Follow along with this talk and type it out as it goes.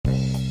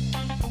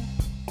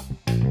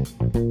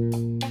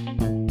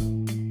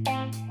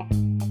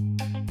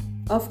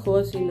Of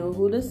course, you know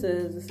who this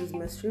is. This is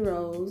Mystery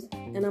Rose,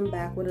 and I'm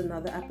back with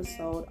another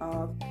episode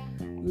of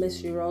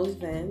Mystery Rose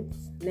Vents.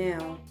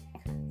 Now,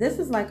 this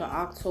is like an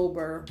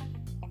October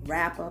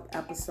wrap-up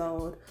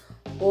episode.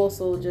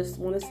 Also, just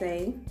want to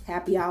say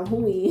Happy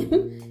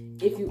Halloween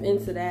if you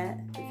into that,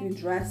 if you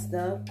dressed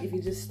up, if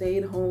you just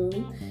stayed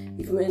home,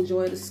 if you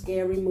enjoyed a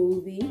scary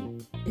movie,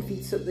 if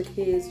you took the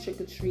kids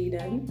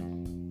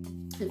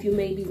trick-or-treating, if you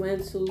maybe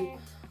went to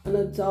an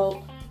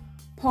adult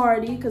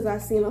party, because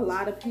I've seen a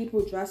lot of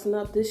people dressing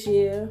up this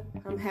year.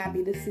 I'm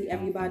happy to see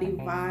everybody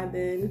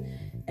vibing,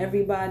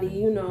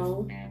 everybody,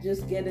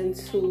 just get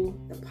into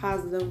the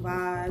positive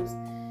vibes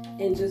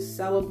and just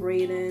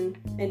celebrating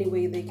any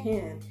way they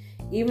can.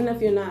 Even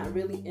if you're not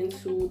really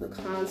into the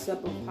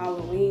concept of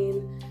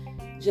Halloween,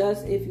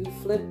 just if you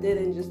flipped it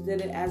and just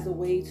did it as a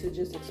way to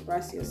just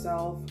express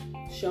yourself,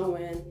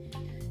 showing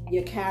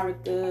your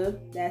character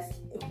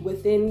that's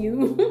within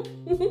you,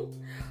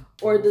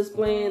 or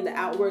displaying the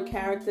outward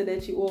character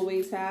that you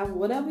always have,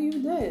 whatever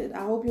you did, I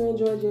hope you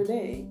enjoyed your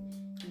day.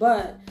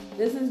 But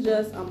this is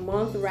just a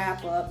month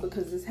wrap up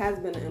because this has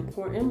been an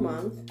important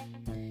month.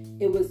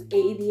 It was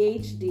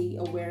ADHD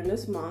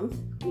Awareness Month.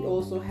 We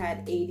also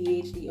had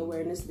ADHD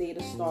Awareness Day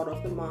to start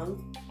off the month.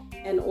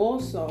 And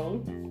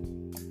also,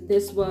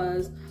 this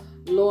was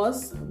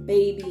Lost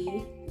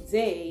Baby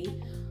Day,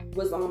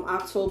 was on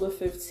October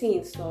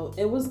 15th. So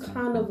it was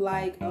kind of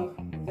like a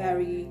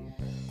very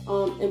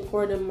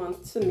important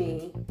month to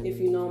me. If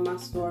you know my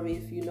story,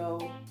 if you know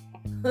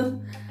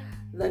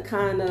the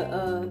kind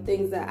of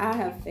things that I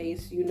have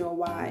faced, you know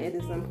why it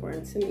is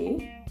important to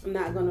me. I'm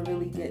not going to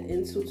really get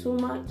into too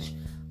much,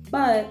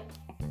 but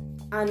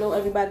I know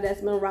everybody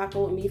that's been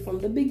rocking with me from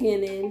the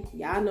beginning.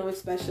 Y'all know,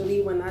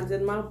 especially when I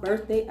did my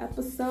birthday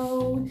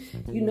episode,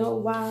 you know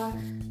why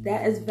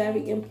that is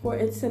very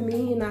important to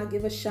me, and I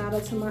give a shout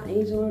out to my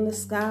angel in the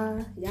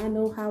sky. Y'all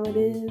know how it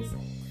is.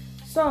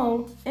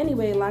 So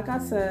anyway, like I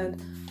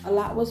said, a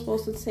lot was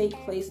supposed to take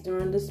place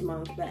during this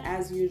month, but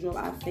as usual,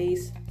 I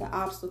faced the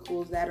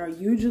obstacles that are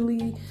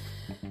usually,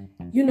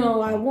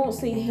 I won't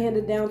say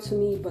handed down to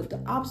me, but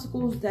the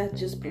obstacles that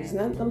just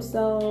present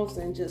themselves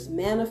and just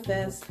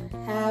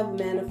have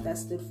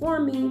manifested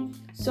for me.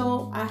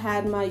 So I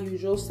had my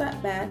usual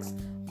setbacks,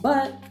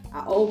 but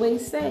I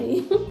always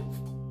say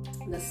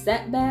the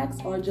setbacks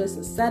are just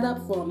a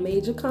setup for a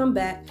major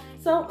comeback.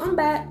 So I'm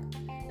back,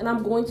 and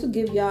I'm going to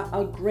give y'all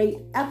a great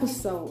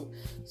episode.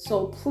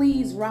 So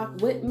please rock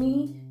with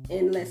me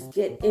and let's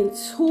get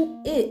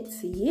into it.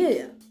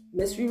 Yeah,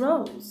 Mystery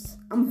Rose,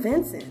 I'm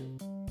venting.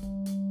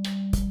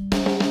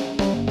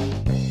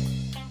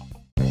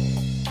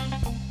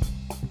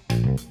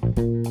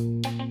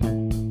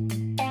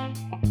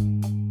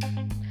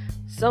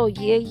 So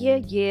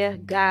yeah,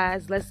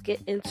 guys, let's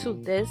get into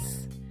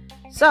this.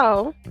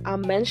 So I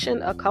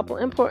mentioned a couple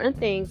important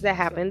things that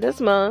happened this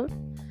month.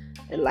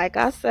 And like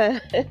I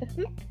said,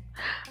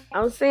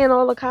 I'm seeing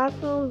all the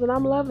costumes and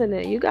I'm loving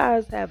it. You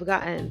guys have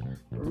gotten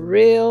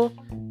real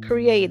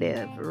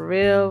creative.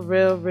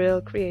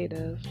 Real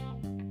creative.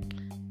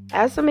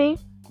 As for me,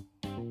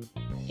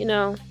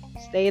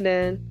 stayed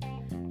in.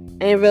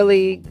 Ain't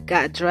really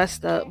got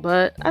dressed up,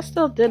 but I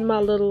still did my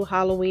little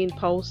Halloween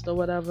post or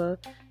whatever.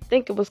 I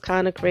think it was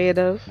kind of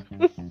creative.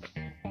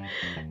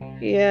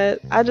 Yeah,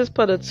 I just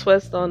put a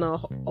twist on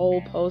an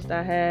old post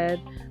I had,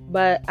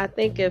 but I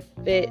think it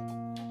fit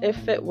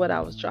what I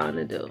was trying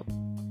to do.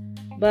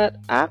 But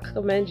I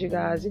commend you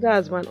guys. You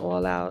guys went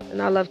all out,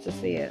 and I love to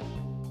see it.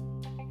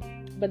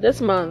 But this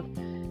month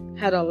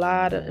had a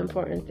lot of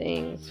important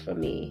things for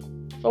me.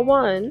 For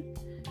one,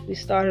 we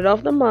started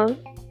off the month,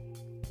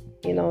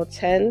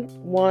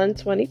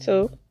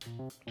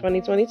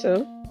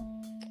 10/1/2022,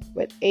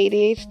 with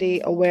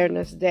ADHD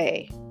Awareness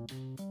Day.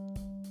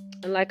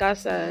 And like I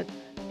said,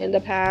 in the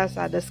past,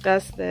 I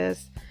discussed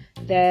this,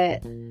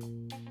 that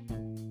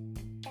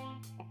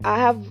I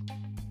have,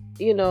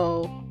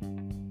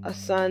 a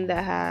son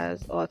that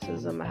has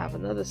autism. I have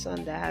another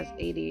son that has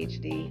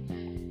ADHD.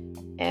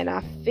 And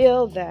I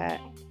feel that,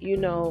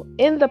 in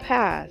the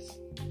past,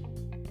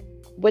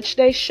 which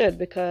they should,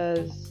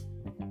 because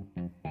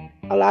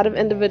a lot of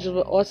individuals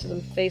with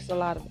autism face a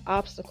lot of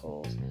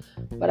obstacles.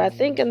 But I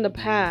think in the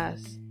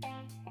past,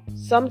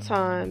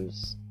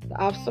 sometimes the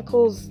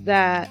obstacles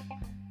that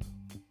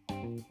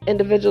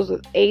individuals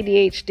with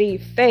ADHD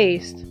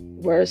faced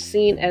were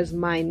seen as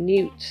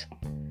minute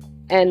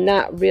and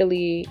not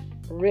really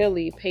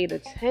paid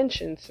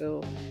attention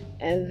to.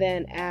 And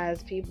then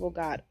as people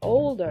got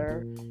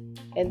older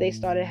and they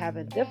started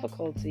having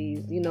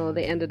difficulties,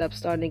 they ended up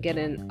starting to get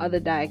in other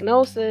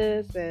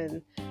diagnoses,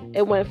 and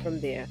it went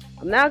from there.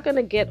 I'm not going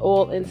to get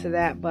all into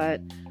that,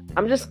 but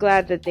I'm just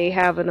glad that they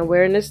have an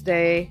awareness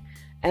day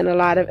and a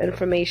lot of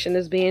information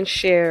is being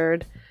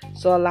shared.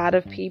 So a lot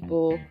of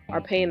people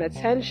are paying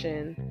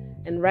attention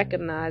and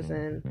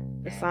recognizing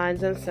the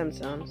signs and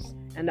symptoms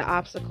and the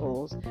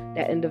obstacles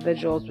that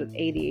individuals with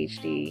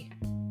ADHD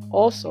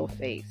also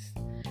face.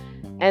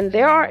 And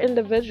there are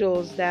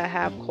individuals that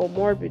have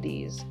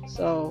comorbidities.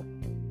 So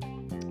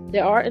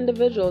there are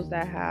individuals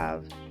that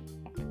have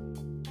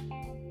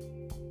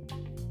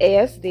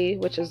ASD,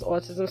 which is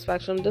autism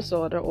spectrum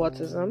disorder,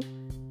 autism,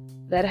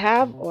 that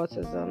have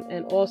autism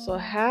and also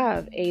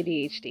have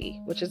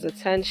ADHD, which is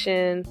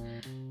attention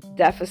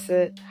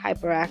deficit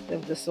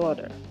hyperactive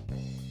disorder.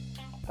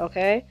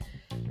 Okay?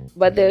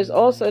 But there's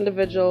also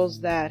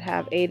individuals that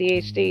have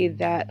ADHD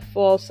that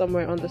fall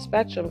somewhere on the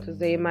spectrum, because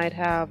they might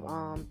have,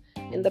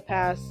 in the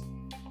past,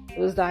 it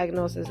was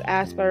diagnosed as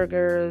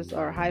Asperger's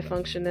or high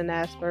functioning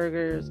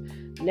Asperger's.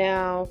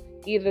 Now,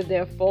 either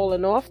they're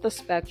falling off the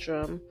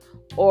spectrum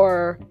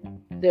or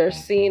they're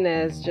seen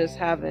as just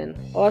having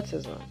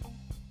autism.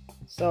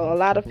 So a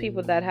lot of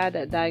people that had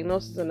that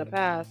diagnosis in the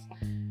past,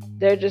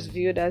 they're just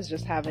viewed as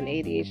just having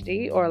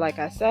ADHD, or like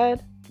I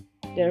said,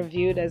 they're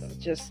viewed as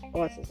just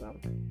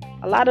autism.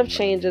 A lot of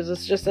changes,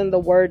 it's just in the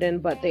wording,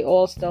 but they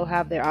all still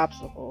have their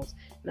obstacles.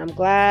 And I'm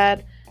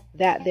glad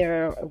that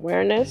their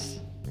awareness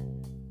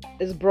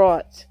is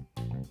brought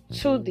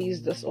to these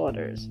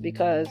disorders,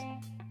 because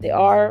they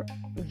are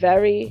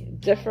very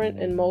different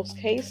in most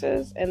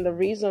cases. And the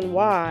reason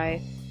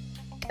why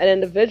an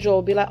individual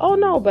will be like, oh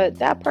no, but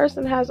that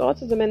person has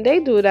autism and they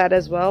do that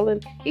as well,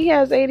 and he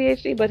has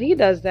ADHD but he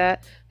does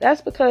that,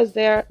 that's because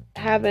they're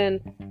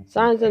having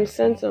signs and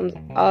symptoms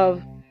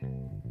of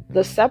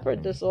the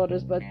separate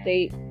disorders, but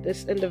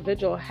this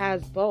individual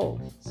has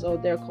both, so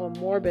they're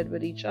comorbid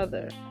with each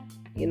other.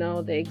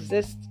 They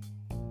exist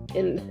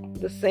in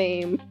the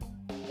same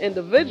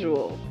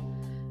individual,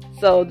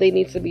 so they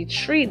need to be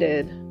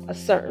treated a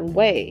certain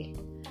way.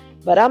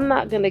 But I'm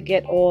not going to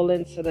get all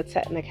into the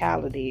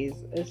technicalities.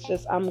 It's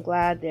just, I'm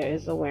glad there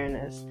is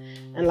awareness.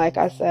 And like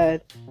I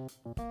said,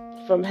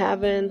 from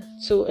having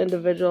two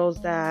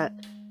individuals that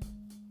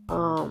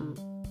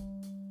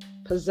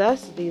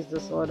possess these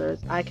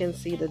disorders, I can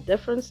see the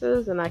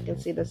differences and I can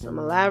see the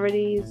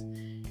similarities,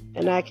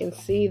 and I can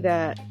see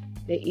that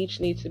they each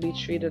need to be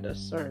treated a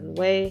certain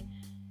way,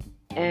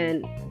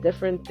 and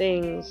different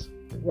things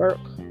work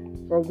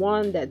for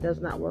one that does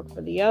not work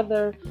for the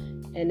other.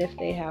 And if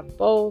they have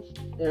both,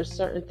 there's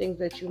certain things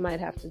that you might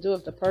have to do.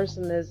 If the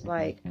person is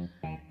like,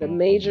 the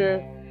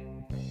major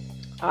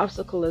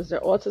obstacle is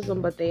their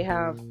autism, but they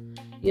have,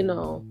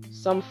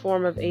 some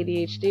form of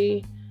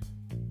ADHD,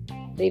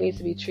 they need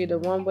to be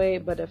treated one way.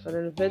 But if an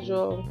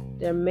individual,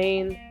 their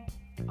main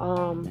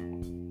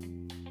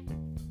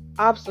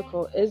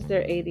obstacle is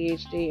their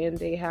ADHD, and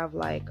they have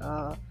like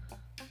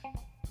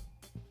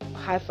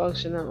high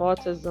functioning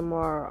autism,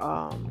 or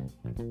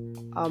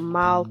a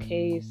mild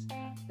case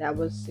that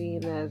was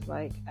seen as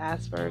like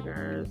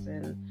Asperger's,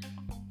 and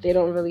they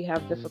don't really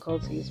have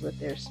difficulties with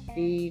their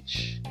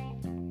speech,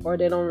 or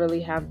they don't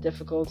really have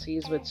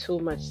difficulties with too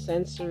much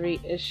sensory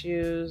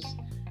issues,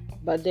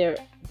 but there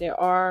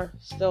are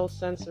still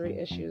sensory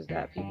issues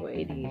that people with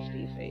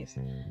ADHD face.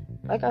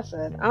 Like I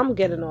said, I'm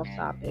getting off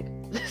topic.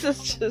 This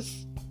is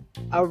just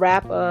a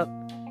wrap up,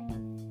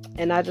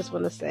 and I just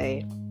want to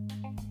say,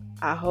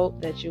 I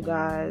hope that you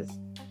guys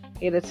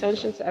paid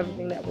attention to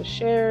everything that was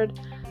shared.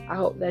 I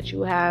hope that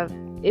you have,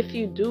 if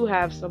you do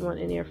have someone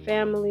in your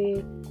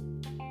family,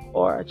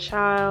 or a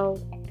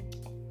child,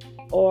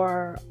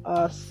 or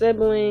a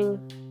sibling,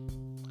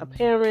 a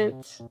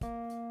parent,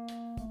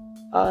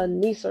 a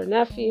niece or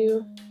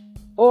nephew,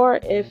 or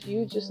if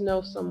you just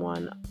know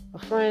someone, a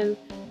friend,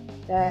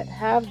 that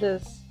have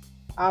this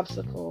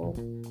obstacle,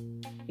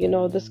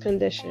 this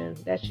condition,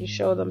 that you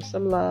show them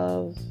some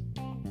love,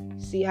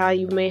 see how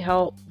you may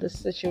help this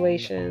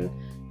situation,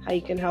 how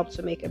you can help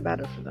to make it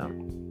better for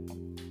them.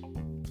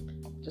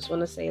 Just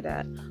want to say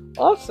that.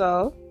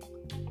 Also,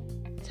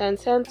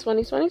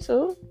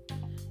 10/10/2022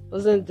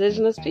 was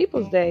Indigenous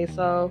Peoples Day.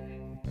 So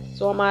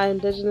to all my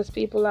Indigenous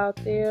people out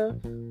there,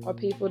 or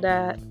people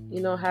that,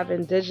 have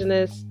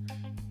Indigenous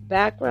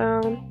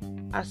background,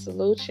 I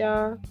salute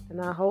y'all, and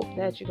I hope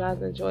that you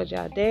guys enjoyed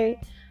your day.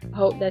 I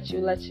hope that you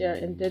let your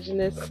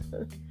Indigenous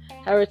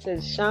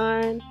heritage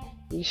shine.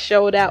 You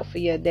showed out for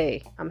your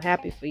day. I'm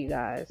happy for you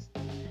guys.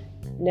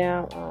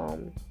 Now,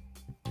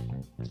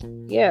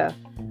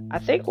 I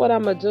think what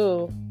I'm going to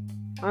do,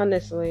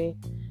 honestly,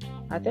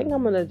 I think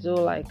I'm going to do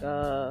like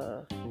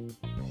a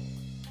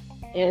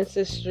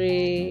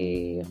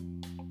ancestry.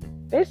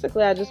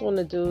 Basically, I just want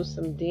to do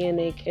some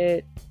DNA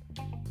kit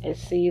and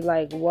see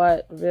like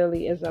what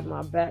really is in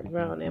my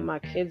background, and my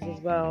kids as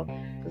well,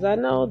 because I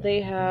know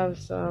they have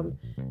some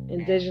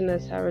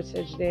Indigenous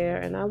heritage there,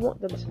 and I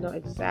want them to know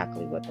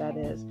exactly what that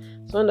is.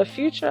 So in the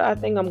future, I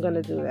think I'm going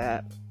to do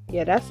that.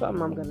 Yeah, that's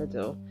something I'm going to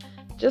do.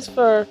 Just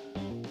for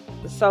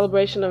the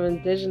celebration of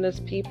Indigenous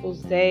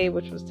Peoples Day,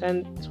 which was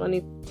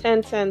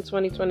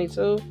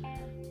 10/10/2022,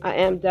 I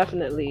am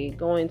definitely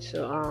going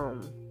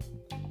to,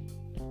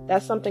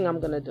 that's something I'm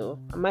going to do.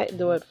 I might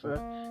do it for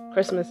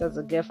Christmas as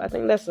a gift. I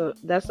think that's a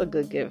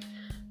good gift.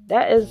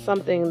 That is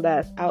something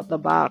that's out the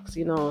box,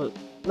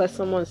 let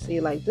someone see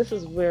like, this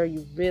is where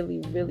you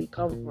really, really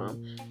come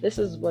from. This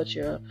is what's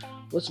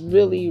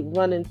really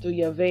running through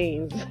your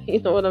veins. You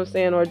know what I'm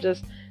saying? Or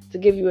just to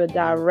give you a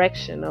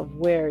direction of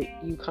where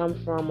you come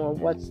from or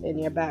what's in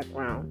your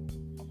background.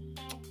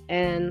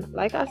 And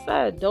like I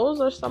said,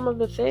 those are some of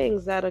the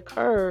things that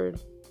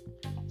occurred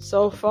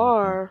so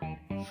far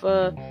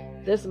for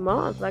this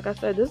month. Like I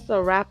said, this is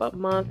a wrap-up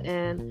month,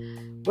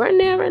 and we're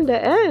nearing the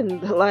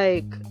end.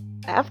 Like,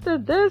 after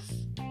this,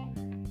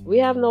 we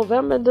have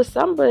November and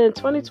December, and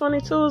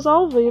 2022 is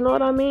over. You know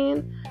what I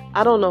mean?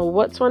 I don't know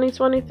what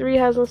 2023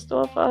 has in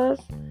store for us,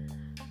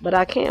 but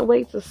I can't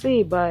wait to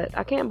see. But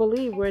I can't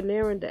believe we're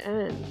nearing the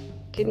end.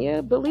 Can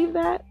you believe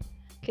that?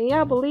 Can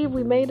y'all believe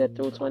we made it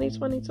through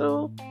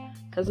 2022?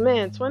 Because,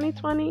 man,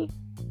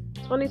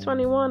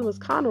 2021 was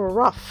kind of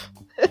rough.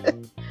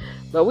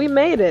 But we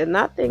made it, and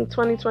I think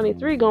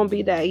 2023 going to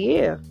be that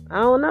year. I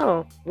don't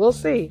know. We'll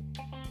see.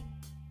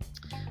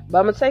 But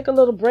I'm going to take a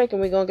little break,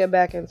 and we're going to get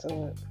back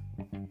into it.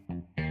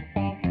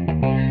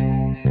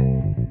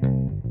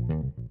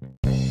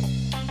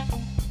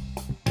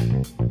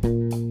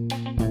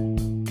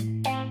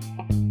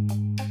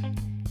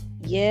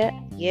 Yeah.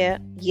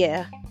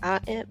 I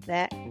am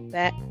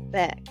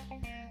back.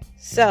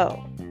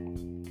 So,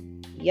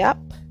 yep.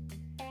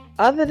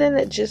 Other than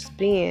it just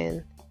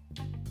being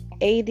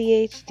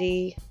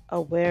ADHD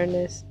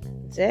Awareness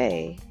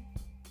Day,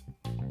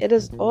 it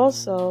is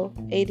also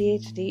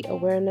ADHD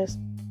Awareness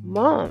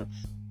Month.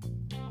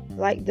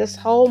 Like, this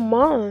whole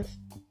month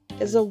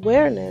is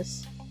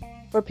awareness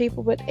for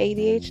people with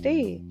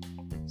ADHD.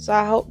 So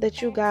I hope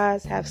that you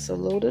guys have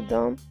saluted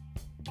them.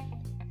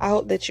 I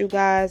hope that you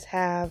guys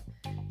have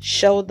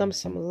showed them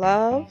some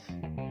love.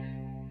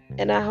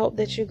 And I hope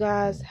that you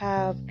guys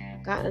have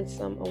gotten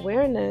some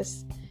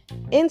awareness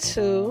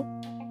into,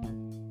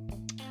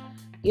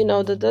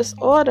 the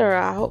disorder.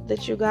 I hope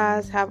that you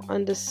guys have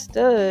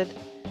understood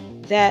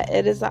that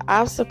it is an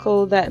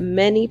obstacle that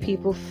many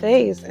people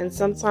face. And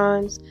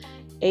sometimes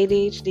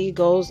ADHD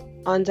goes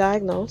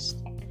undiagnosed.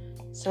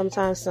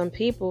 Sometimes some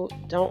people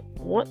don't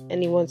want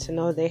anyone to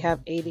know they have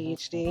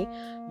ADHD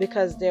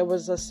because there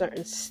was a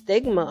certain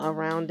stigma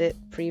around it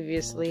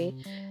previously.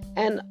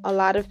 And a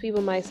lot of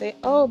people might say,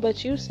 oh,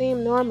 but you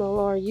seem normal,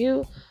 or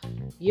you're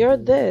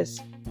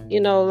this.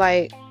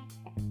 Like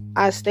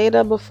I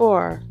stated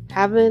before,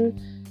 having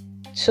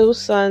two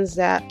sons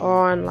that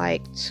are on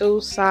like two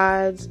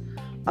sides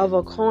of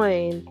a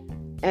coin,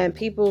 and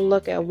people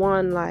look at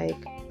one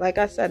like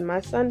I said,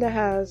 my son that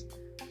has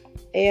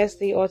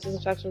ASD, autism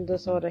spectrum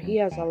disorder, he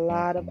has a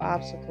lot of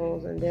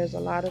obstacles, and there's a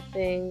lot of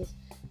things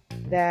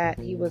that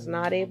he was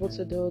not able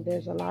to do.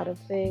 There's a lot of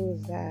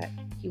things that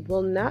he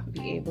will not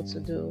be able to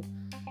do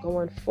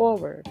going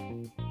forward.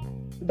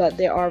 But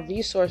there are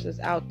resources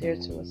out there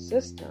to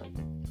assist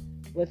him.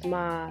 With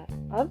my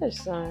other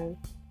son,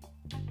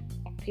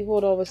 people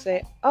would always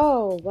say,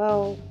 oh,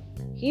 well,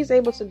 he's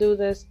able to do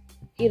this.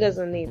 He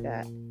doesn't need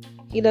that.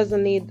 He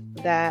doesn't need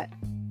that,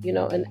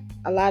 and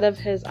a lot of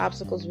his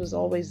obstacles was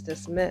always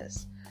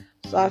dismissed.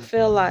 So I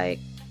feel like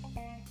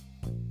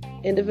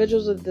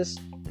individuals with this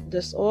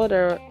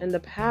disorder in the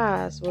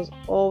past was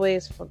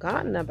always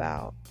forgotten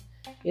about.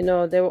 They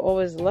were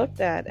always looked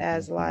at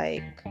as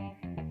like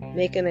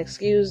making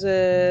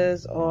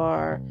excuses,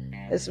 or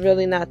it's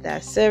really not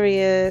that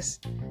serious.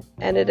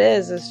 And it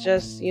is. It's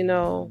just,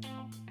 a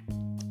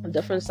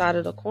different side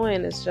of the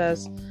coin. It's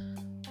just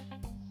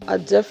a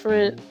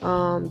different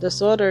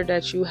disorder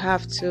that you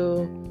have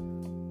to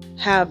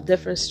have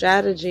different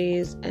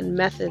strategies and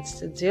methods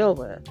to deal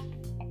with.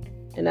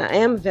 And I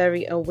am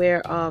very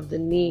aware of the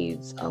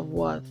needs of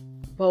what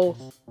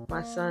both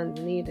my sons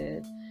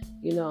needed,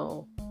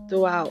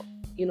 throughout,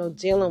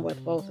 dealing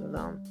with both of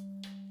them.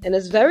 And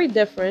it's very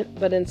different,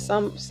 but in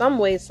some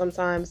ways,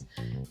 sometimes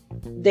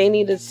they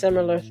needed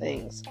similar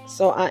things.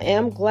 So I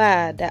am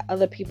glad that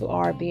other people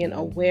are being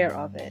aware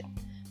of it.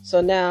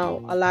 So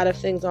now a lot of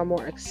things are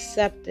more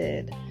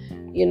accepted.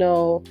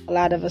 A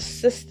lot of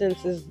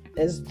assistance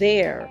is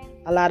there.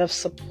 A lot of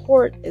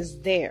support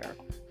is there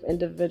for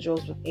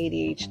individuals with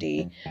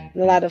ADHD.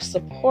 And a lot of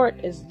support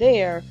is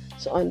there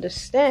to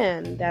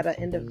understand that an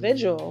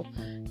individual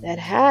that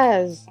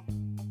has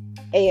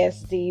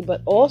ASD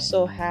but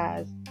also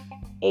has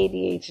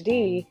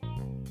ADHD,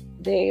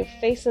 they're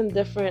facing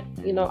different,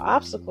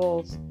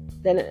 obstacles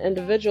than an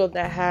individual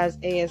that has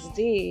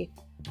ASD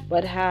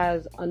but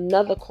has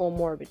another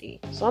comorbidity.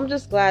 So I'm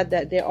just glad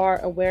that there are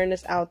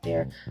awareness out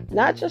there,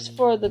 not just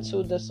for the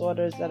two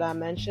disorders that I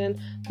mentioned,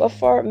 but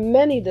for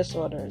many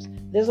disorders.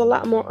 There's a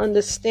lot more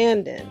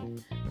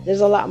understanding.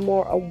 There's a lot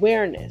more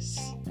awareness.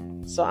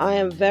 So I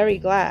am very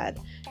glad.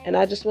 And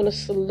I just want to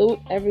salute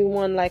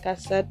everyone, like I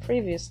said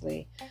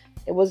previously.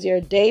 It was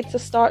your day to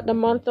start the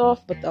month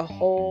off, but the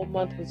whole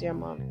month was your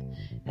month.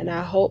 And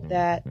I hope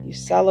that you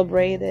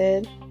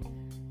celebrated,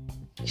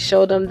 you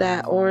showed them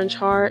that orange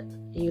heart,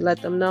 and you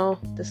let them know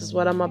this is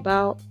what I'm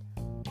about,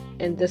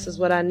 and this is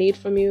what I need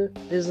from you.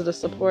 These are the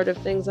supportive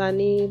things I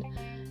need.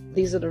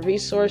 These are the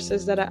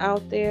resources that are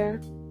out there,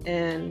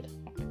 and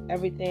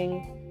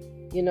everything,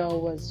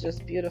 was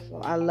just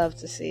beautiful. I love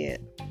to see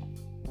it.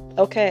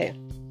 Okay,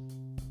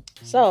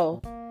 so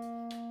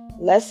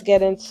let's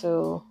get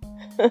into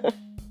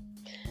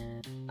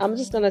I'm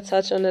just going to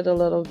touch on it a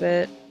little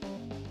bit.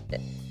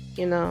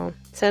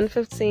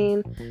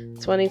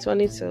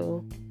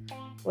 10/15/2022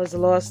 was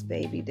Lost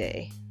Baby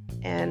Day.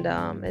 And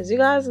as you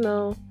guys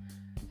know,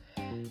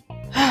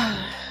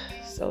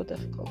 so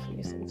difficult for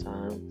me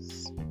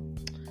sometimes.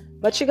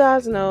 But you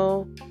guys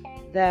know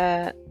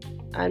that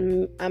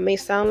I may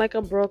sound like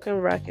a broken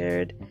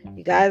record.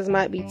 You guys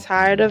might be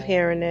tired of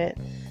hearing it.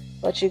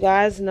 But you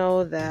guys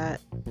know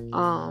that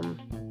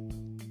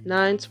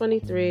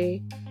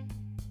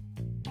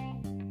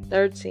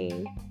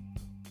 9/23/13,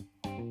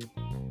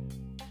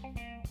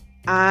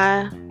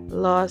 I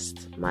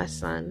lost my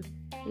son.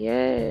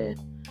 Yeah.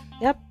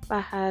 Yep, I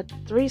had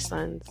 3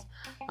 sons.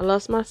 I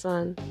lost my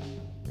son.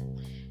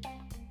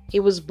 He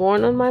was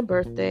born on my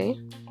birthday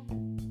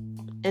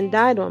and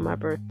died on my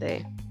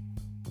birthday.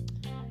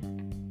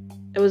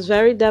 It was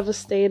very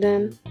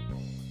devastating.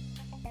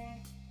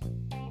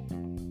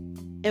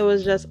 It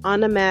was just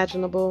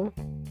unimaginable.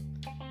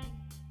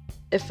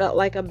 It felt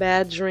like a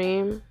bad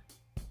dream.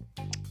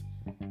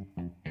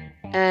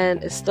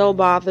 And it still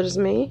bothers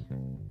me.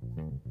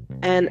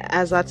 And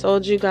as I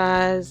told you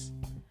guys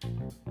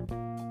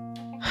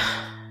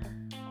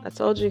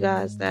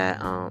that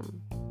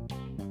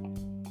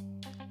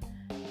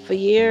for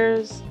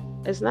years,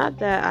 it's not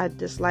that I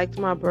disliked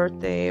my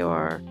birthday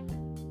or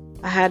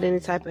I had any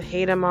type of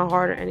hate in my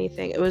heart or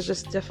anything. It was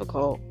just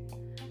difficult.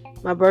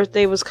 My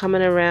birthday was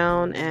coming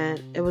around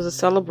and it was a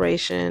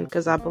celebration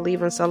because I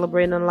believe in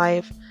celebrating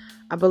life.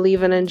 I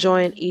believe in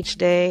enjoying each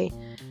day.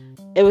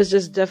 It was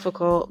just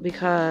difficult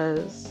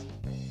because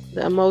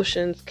the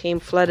emotions came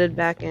flooded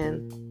back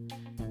in.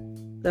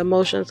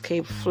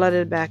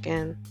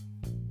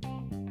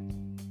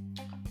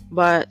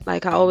 But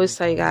like I always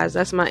tell you guys,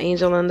 that's my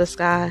angel in the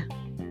sky.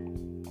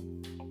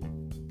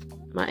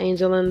 My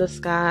angel in the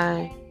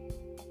sky.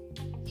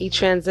 He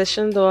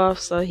transitioned off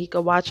so he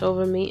could watch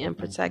over me and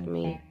protect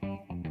me.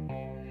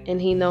 And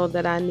he knew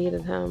that I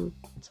needed him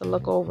to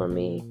look over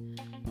me.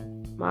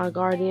 My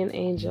guardian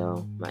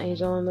angel, my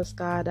angel in the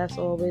sky, that's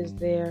always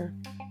there.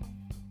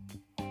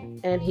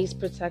 And he's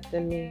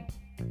protecting me.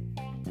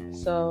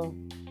 So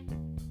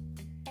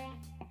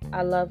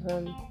I love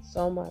him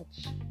so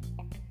much.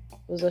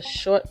 It was a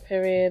short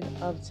period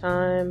of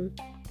time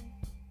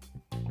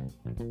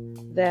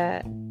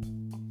that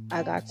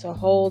I got to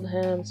hold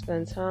him,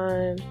 spend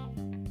time,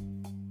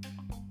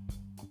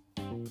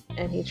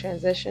 and he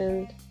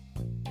transitioned,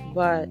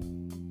 but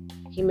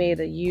he made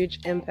a huge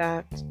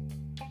impact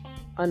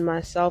on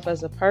myself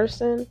as a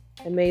person.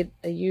 It made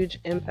a huge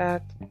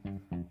impact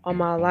on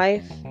my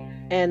life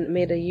and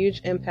made a huge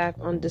impact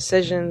on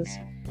decisions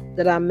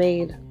that I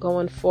made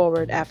going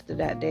forward after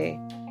that day.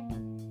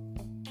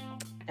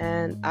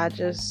 And I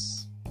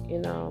just,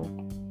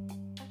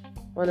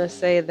 want to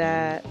say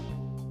that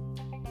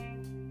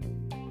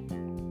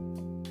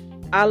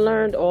I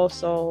learned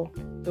also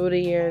through the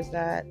years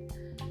that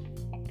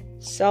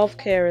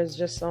self-care is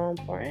just so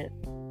important.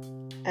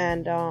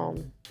 And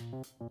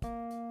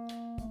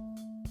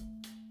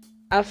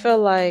I feel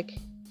like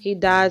he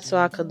died so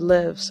I could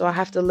live. So I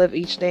have to live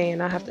each day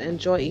and I have to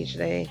enjoy each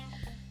day.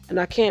 And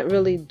I can't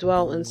really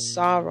dwell in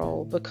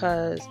sorrow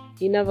because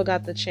he never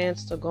got the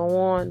chance to go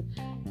on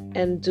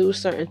and do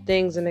certain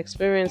things and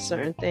experience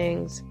certain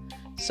things.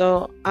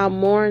 So I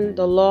mourn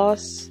the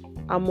loss.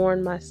 I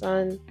mourn my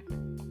son.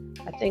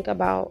 I think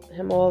about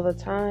him all the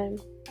time.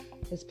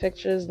 His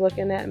pictures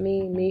looking at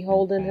me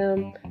holding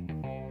him.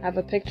 I have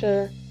a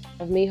picture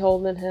of me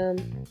holding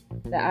him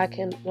that I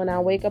can, when I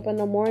wake up in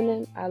the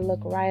morning, I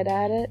look right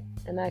at it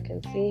and I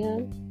can see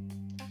him.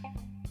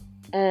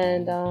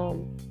 And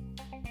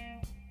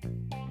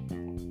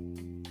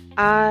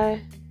I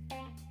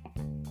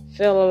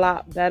feel a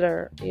lot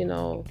better.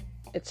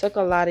 It took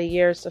a lot of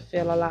years to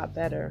feel a lot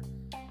better.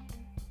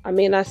 I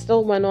mean, I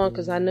still went on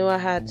because I knew I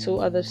had 2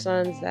 other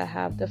sons that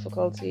have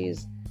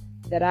difficulties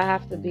that I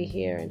have to be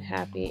here and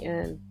happy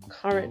and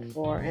current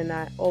for. And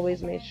I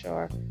always made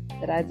sure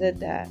that I did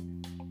that.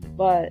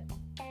 But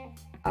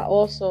I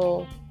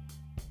also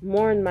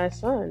mourned my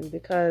son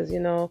because,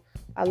 I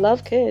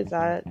love kids.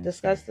 I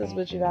discussed this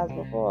with you guys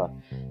before.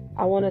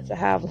 I wanted to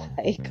have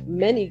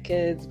many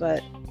kids,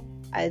 but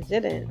I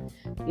didn't.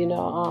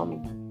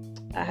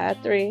 I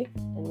had 3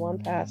 and 1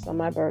 passed on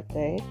my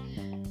birthday.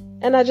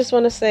 And I just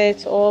want to say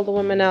to all the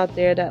women out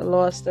there that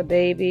lost a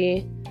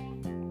baby,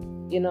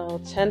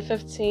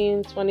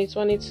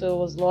 10/15/2022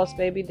 was Lost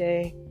Baby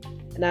Day.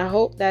 And I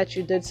hope that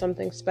you did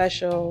something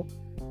special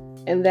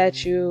and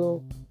that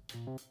you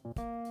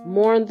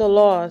mourn the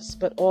loss,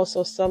 but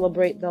also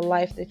celebrate the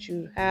life that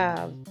you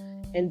have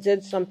and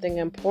did something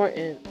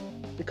important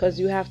because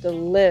you have to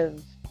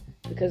live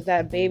because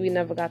that baby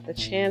never got the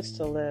chance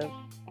to live.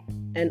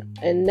 And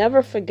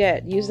never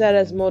forget, use that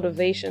as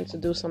motivation to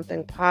do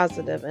something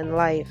positive in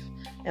life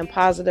and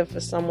positive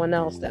for someone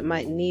else that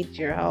might need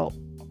your help.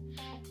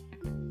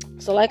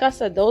 So like I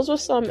said, those were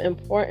some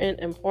important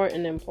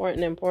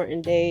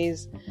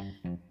days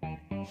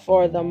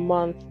for the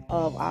month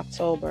of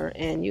October.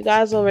 And you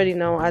guys already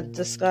know I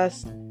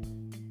discussed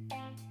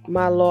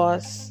my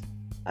loss.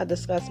 I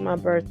discussed my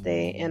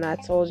birthday. And I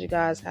told you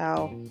guys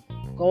how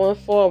going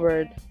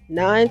forward,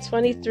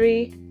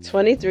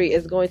 9/23/23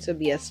 is going to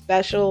be a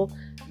special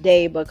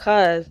day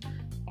because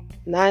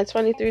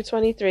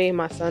 9/23/23,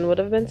 my son would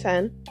have been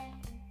 10.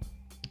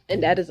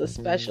 And that is a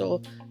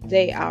special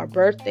day, our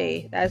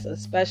birthday. That's a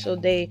special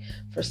day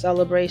for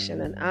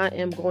celebration. And I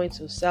am going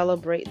to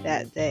celebrate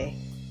that day.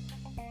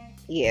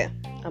 Yeah,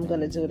 I'm going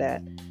to do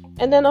that.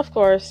 And then, of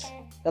course,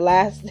 the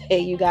last day,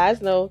 you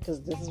guys know,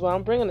 because this is why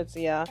I'm bringing it to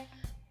y'all,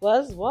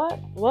 was what?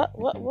 What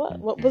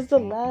was the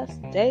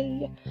last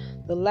day?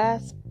 The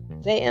last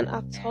day in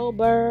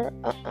October.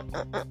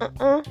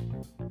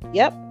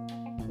 Yep,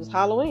 it was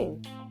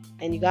Halloween.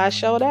 And you guys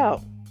showed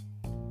out.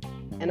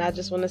 And I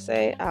just want to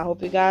say, I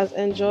hope you guys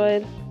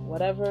enjoyed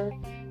whatever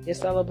your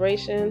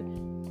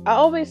celebration. I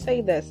always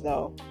say this,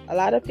 though. A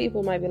lot of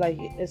people might be like,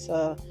 it's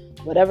a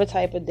whatever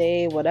type of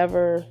day,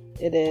 whatever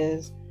it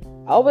is.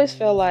 I always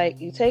feel like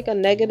you take a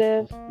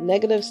negative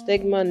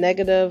stigma,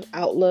 negative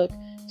outlook,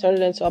 turn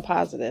it into a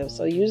positive.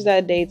 So use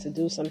that day to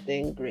do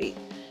something great.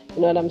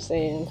 You know what I'm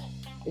saying?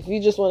 If you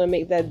just want to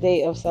make that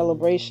day of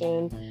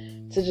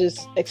celebration, to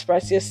just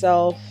express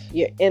yourself,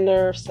 your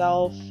inner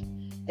self,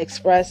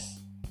 express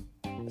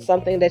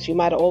something that you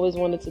might have always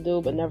wanted to do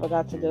but never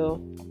got to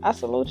do, I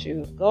salute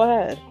you. Go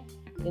ahead.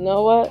 You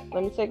know what?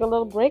 Let me take a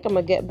little break. I'm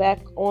going to get back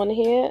on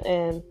here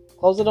and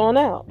close it on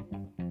out.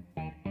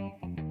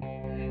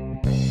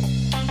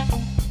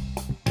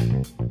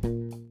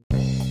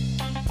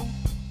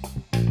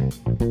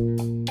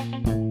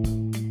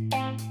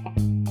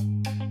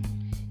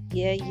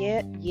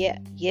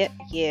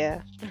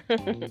 Yeah.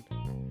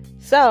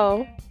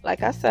 So,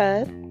 like I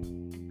said,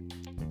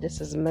 this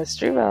is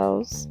Mystery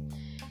Rose,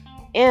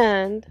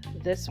 and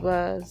this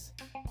was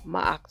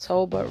my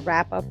October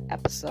wrap-up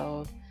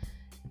episode.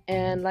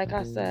 And like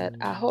I said,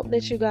 I hope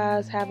that you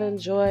guys have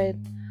enjoyed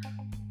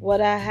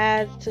what I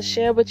had to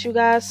share with you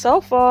guys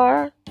so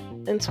far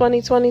in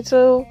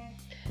 2022.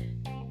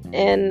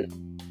 And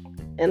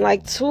in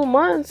like 2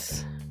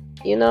 months,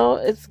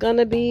 it's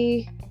gonna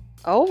be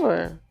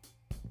over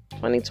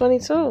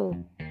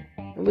 2022.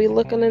 And we're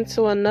looking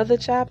into another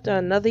chapter,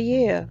 another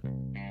year.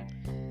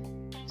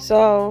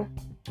 So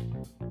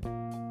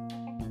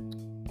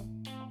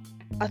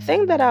a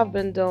thing that I've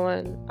been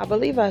doing, I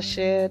believe I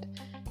shared,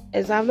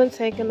 is I've been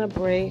taking a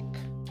break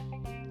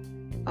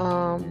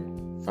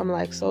from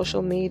like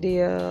social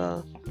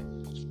media,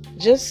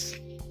 just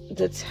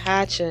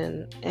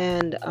detaching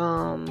and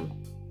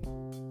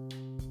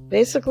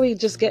basically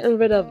just getting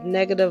rid of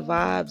negative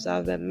vibes.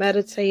 I've been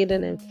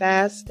meditating and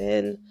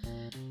fasting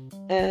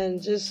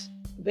and just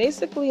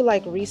basically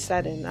like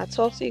resetting. I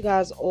talk to you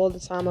guys all the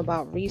time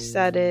about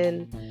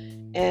resetting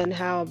and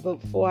how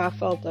before I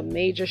felt a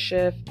major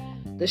shift.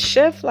 The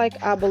shift,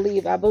 like I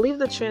believe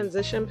the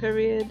transition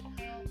period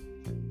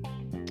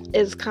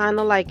is kind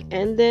of like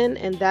ending,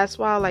 and that's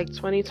why like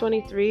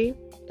 2023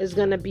 is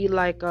going to be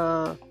like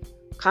a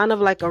kind of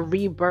like a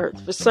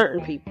rebirth for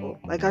certain people.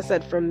 Like I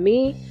said, for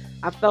me,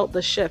 I felt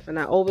the shift, and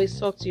I always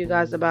talk to you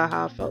guys about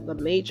how I felt the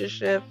major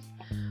shift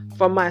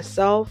for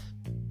myself,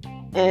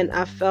 and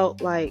I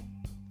felt like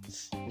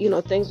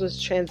things was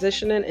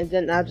transitioning, and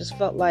then I just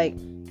felt like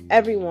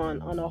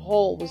everyone on a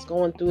whole was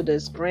going through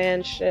this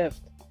grand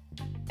shift,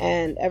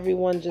 and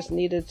everyone just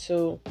needed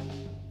to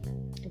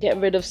get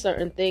rid of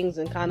certain things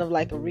and kind of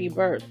like a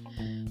rebirth.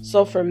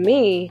 So for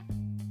me,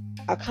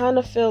 I kind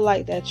of feel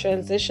like that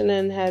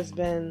transitioning has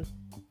been,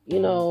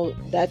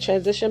 that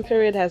transition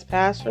period has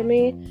passed for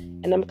me,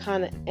 and I'm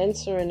kind of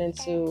entering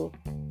into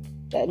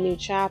that new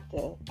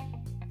chapter.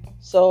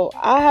 So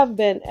I have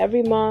been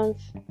every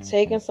month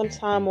taking some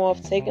time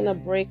off, taking a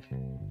break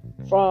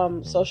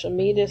from social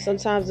media.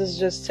 Sometimes it's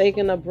just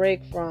taking a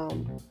break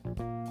from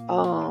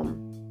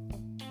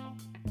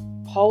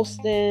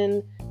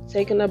posting,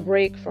 taking a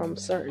break from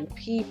certain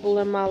people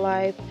in my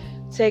life,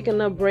 taking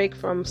a break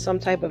from some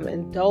type of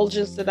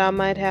indulgence that I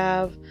might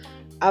have.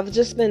 I've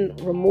just been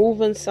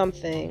removing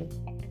something,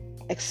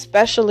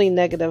 especially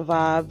negative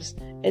vibes,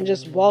 and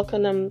just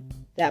welcoming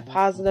that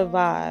positive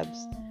vibes,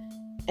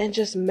 and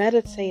just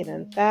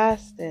meditating,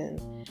 fasting,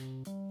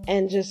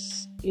 and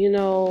just,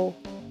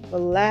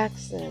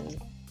 relaxing,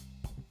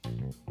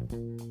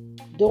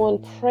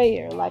 doing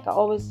prayer. Like I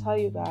always tell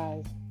you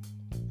guys,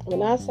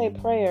 when I say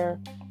prayer,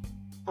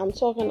 I'm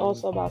talking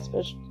also about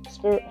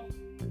spirit.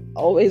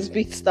 Always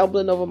be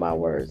stumbling over my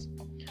words.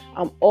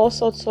 I'm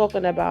also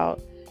talking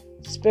about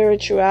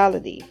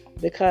spirituality,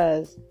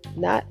 because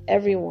not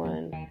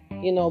everyone,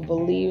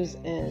 believes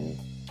in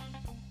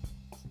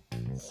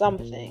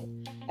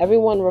something.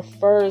 Everyone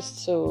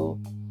refers to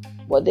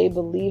what they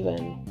believe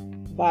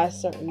in by a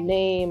certain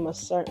name, a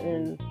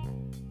certain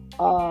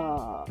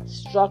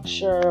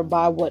structure,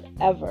 by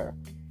whatever.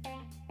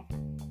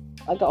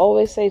 Like I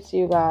always say to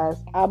you guys,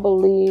 I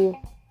believe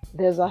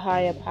there's a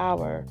higher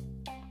power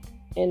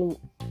in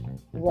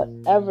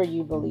whatever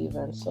you believe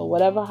in. So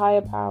whatever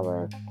higher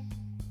power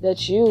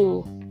that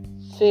you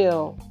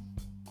feel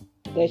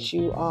that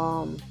you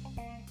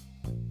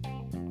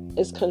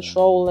is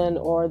controlling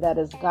or that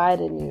is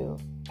guiding you,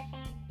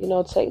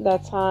 take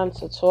that time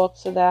to talk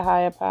to that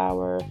higher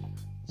power,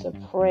 to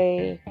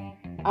pray.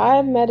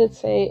 I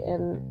meditate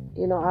and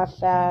I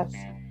fast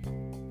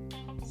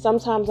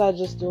sometimes I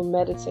just do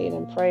meditate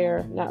and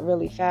prayer, not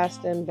really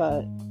fasting,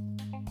 but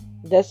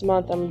this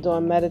month I'm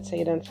doing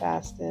meditating,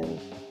 fasting,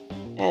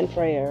 and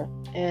prayer.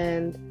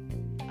 And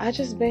I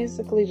just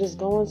basically just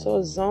go into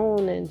a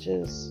zone and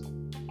just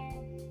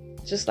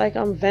like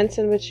I'm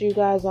venting with you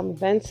guys, I'm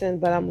venting,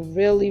 but I'm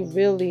really,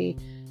 really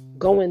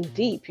going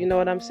deep. You know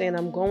what I'm saying?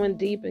 I'm going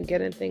deep and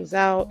getting things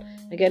out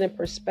and getting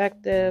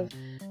perspective.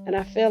 And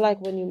I feel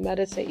like when you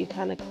meditate, you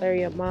kind of clear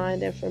your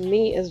mind. And for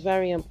me, it's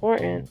very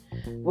important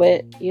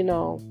with,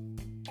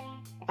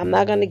 I'm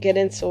not going to get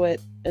into it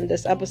in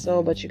this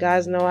episode, but you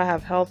guys know I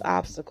have health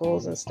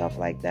obstacles and stuff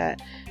like that.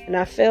 And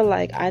I feel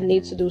like I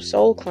need to do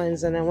soul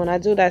cleansing. And when I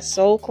do that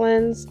soul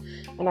cleanse,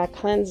 when I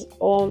cleanse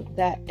all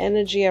that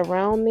energy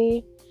around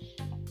me,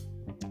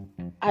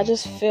 I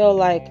just feel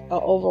like an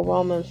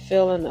overwhelming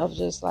feeling of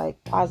just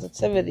like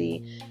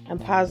positivity and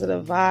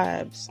positive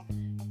vibes.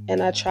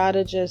 And I try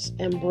to just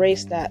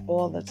embrace that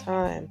all the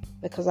time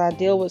because I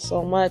deal with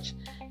so much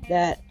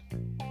that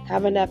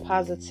having that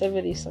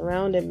positivity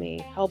surrounding me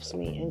helps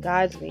me and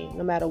guides me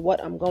no matter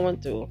what I'm going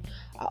through.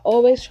 I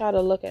always try to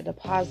look at the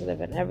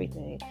positive in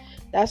everything.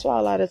 That's why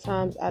a lot of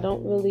times I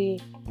don't really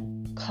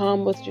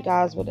come with you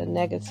guys with a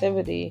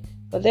negativity.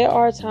 But there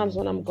are times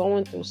when I'm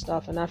going through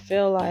stuff and I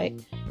feel like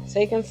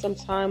taking some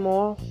time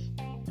off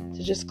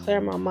to just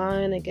clear my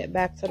mind and get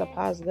back to the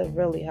positive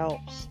really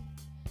helps.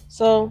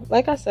 So,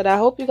 like I said, I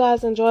hope you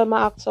guys enjoyed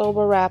my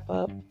October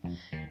wrap-up.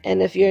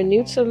 And if you're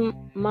new to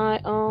my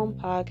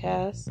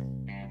podcast,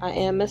 I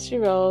am Mystery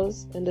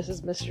Rose, and this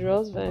is Mystery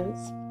Rose Vents.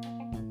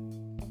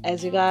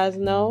 As you guys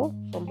know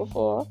from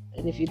before,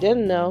 and if you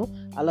didn't know,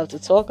 I love to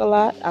talk a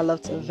lot. I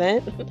love to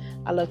vent.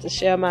 I love to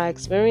share my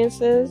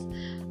experiences.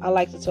 I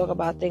like to talk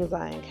about things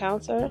I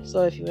encounter.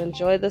 So if you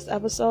enjoyed this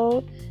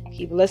episode,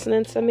 keep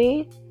listening to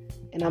me,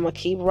 and I'm going to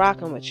keep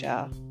rocking with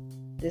y'all.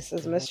 This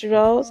is Mystery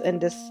Rose, and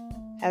this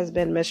has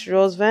been Mystery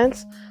Rose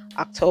Vents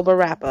October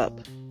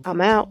Wrap-Up. I'm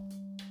out.